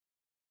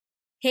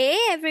Hey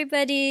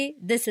everybody,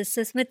 this is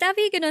Susmita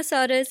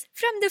Veganosaurus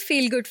from the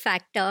Feel Good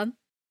Factor.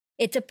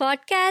 It's a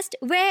podcast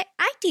where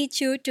I teach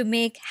you to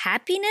make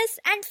happiness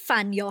and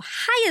fun your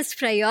highest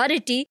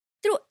priority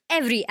through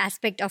every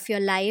aspect of your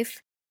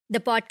life. The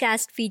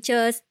podcast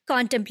features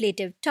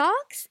contemplative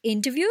talks,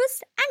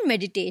 interviews, and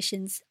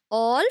meditations,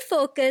 all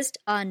focused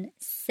on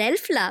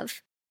self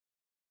love.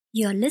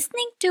 You're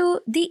listening to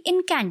the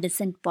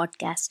Incandescent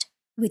podcast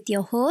with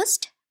your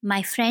host,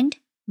 my friend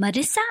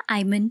Marissa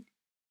Ayman.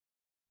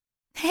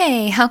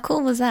 Hey, how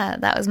cool was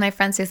that? That was my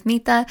friend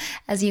Susmita.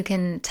 As you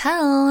can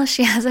tell,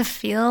 she has a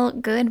Feel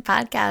Good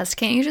podcast.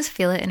 Can't you just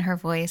feel it in her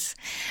voice?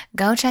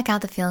 Go check out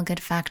the Feel Good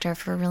Factor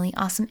for really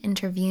awesome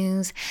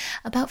interviews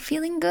about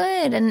feeling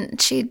good. And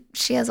she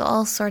has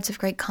all sorts of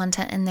great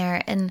content in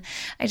there. And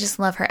I just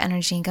love her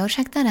energy. Go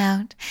check that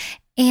out.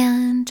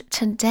 And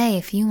today,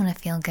 if you want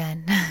to feel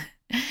good,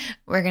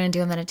 we're going to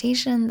do a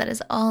meditation that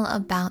is all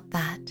about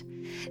that.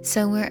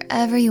 So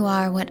wherever you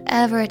are,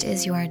 whatever it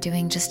is you are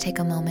doing, just take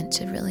a moment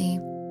to really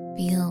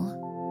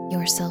feel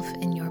yourself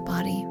in your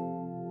body.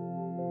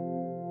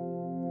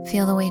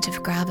 Feel the weight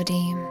of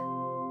gravity.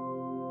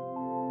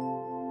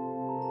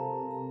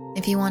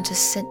 If you want to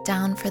sit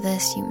down for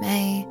this, you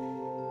may.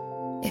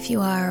 If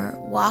you are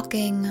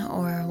walking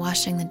or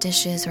washing the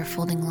dishes or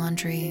folding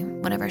laundry,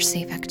 whatever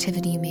safe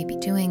activity you may be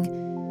doing,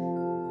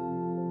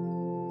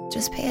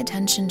 just pay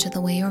attention to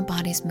the way your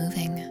body's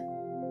moving.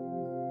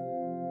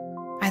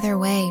 Either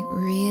way,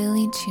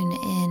 really tune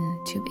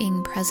in to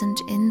being present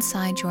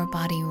inside your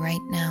body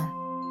right now.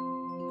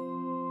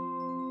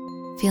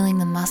 Feeling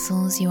the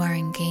muscles you are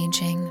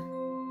engaging,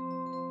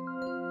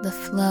 the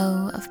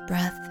flow of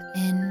breath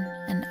in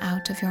and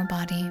out of your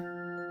body.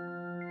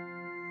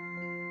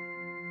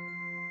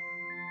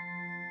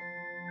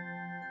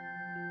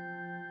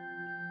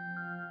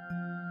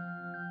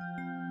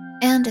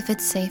 And if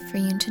it's safe for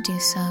you to do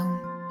so,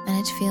 and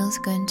it feels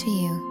good to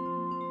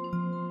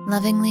you,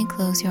 lovingly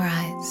close your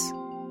eyes.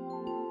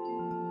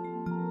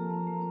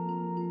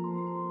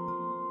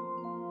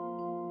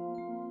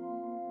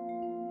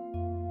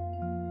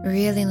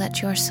 Really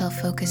let yourself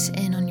focus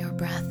in on your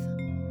breath.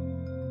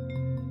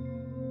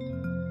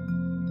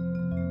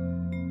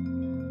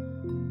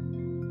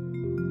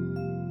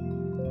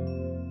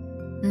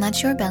 And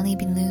let your belly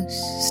be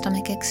loose.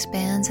 Stomach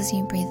expands as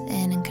you breathe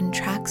in and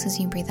contracts as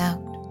you breathe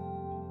out.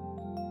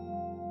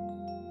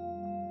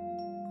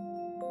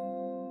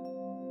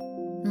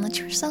 And let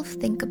yourself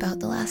think about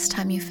the last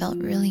time you felt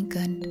really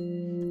good.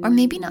 Or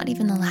maybe not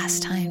even the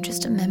last time,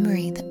 just a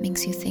memory that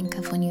makes you think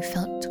of when you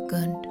felt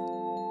good.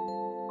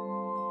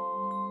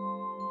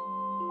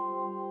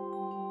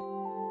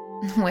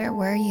 Where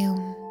were you?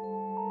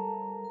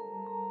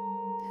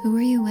 Who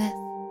were you with?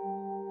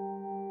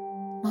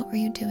 What were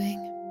you doing?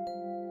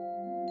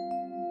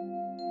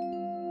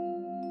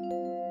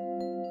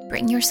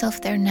 Bring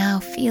yourself there now.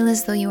 Feel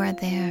as though you are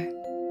there.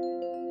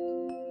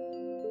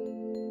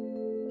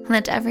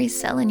 Let every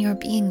cell in your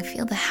being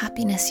feel the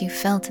happiness you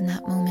felt in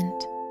that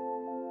moment.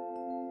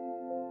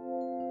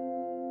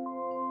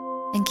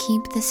 And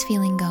keep this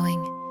feeling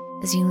going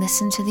as you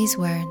listen to these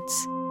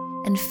words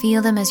and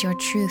feel them as your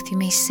truth. You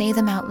may say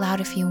them out loud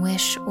if you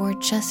wish, or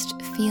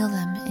just feel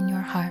them in your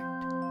heart.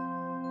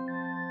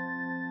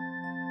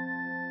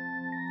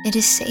 It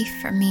is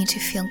safe for me to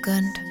feel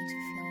good.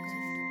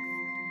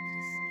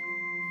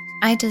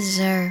 I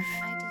deserve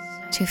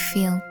to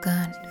feel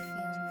good.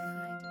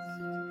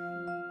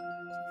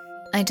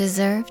 I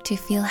deserve to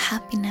feel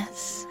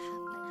happiness.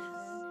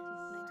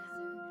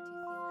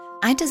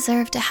 I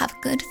deserve to have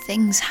good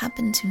things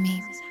happen to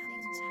me.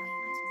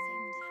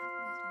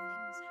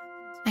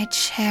 I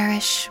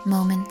cherish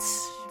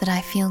moments that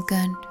I feel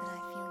good.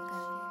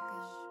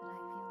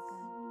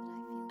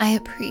 I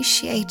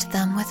appreciate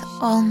them with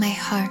all my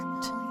heart.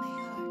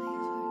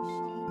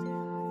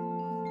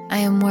 I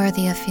am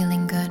worthy of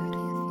feeling good.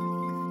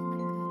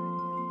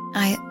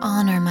 I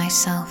honor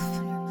myself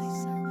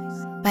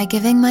by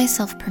giving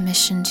myself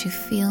permission to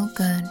feel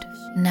good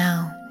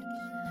now.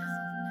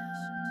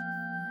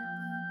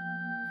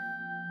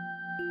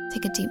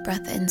 Take a deep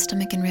breath in,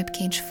 stomach and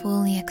ribcage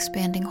fully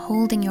expanding,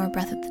 holding your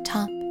breath at the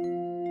top,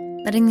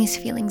 letting these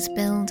feelings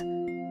build.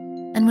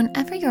 And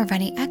whenever you're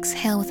ready,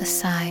 exhale with a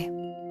sigh.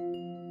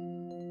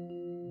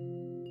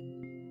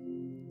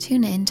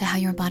 Tune in to how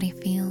your body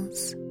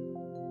feels.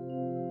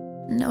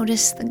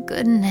 Notice the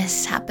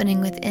goodness happening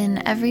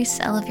within every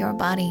cell of your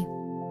body.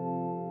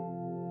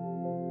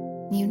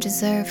 You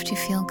deserve to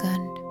feel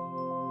good.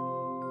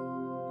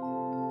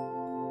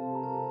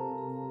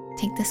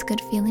 Take this good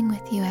feeling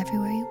with you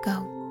everywhere you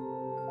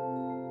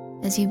go,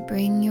 as you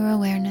bring your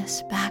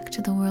awareness back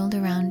to the world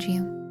around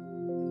you.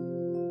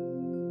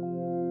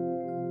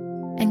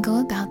 And go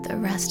about the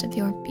rest of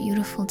your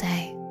beautiful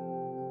day.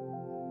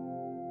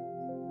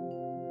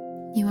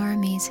 You are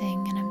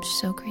amazing, and I'm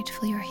so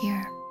grateful you're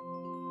here.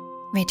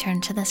 Return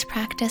to this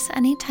practice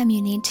anytime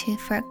you need to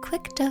for a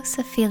quick dose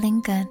of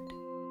feeling good.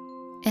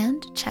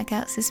 And check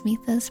out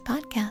Susmita's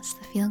podcast,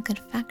 The Feel Good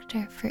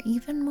Factor, for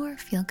even more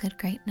feel-good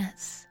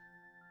greatness.